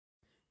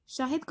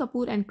Shahid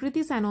Kapoor and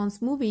Kriti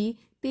Sanon's movie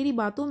Teri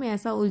Baaton Mein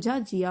Aisa Uljha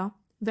Jiya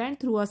went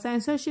through a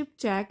censorship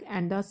check,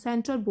 and the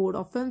Central Board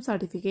of Film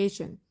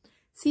Certification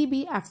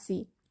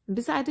 (CBFC)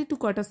 decided to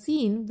cut a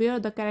scene where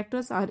the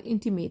characters are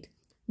intimate,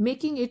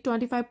 making it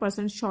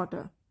 25%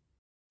 shorter.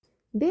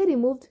 They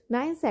removed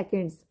 9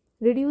 seconds,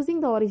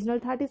 reducing the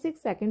original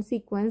 36-second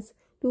sequence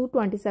to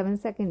 27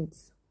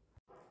 seconds.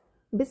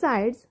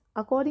 Besides,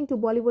 according to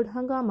Bollywood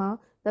Hungama,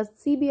 the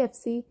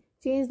CBFC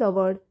changed the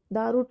word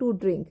 "daru" to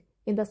 "drink"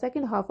 in the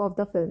second half of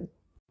the film.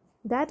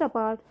 That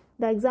apart,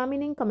 the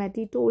examining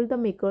committee told the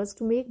makers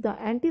to make the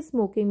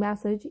anti-smoking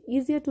message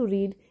easier to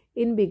read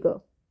in bigger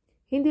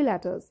Hindi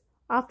letters.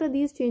 After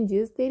these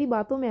changes, Teri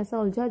Baaton Mein Aisa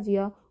Uljha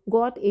Jiya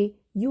got a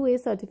UA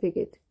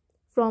certificate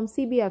from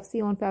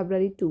CBFC on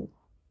February 2,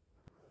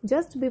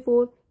 just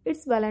before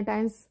its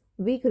Valentine's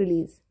Week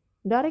release.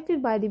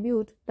 Directed by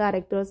debut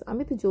directors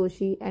Amit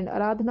Joshi and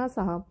Aradhana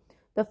Saha,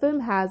 the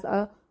film has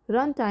a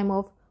runtime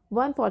of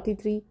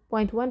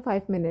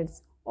 143.15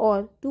 minutes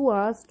or 2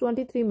 hours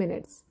 23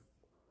 minutes.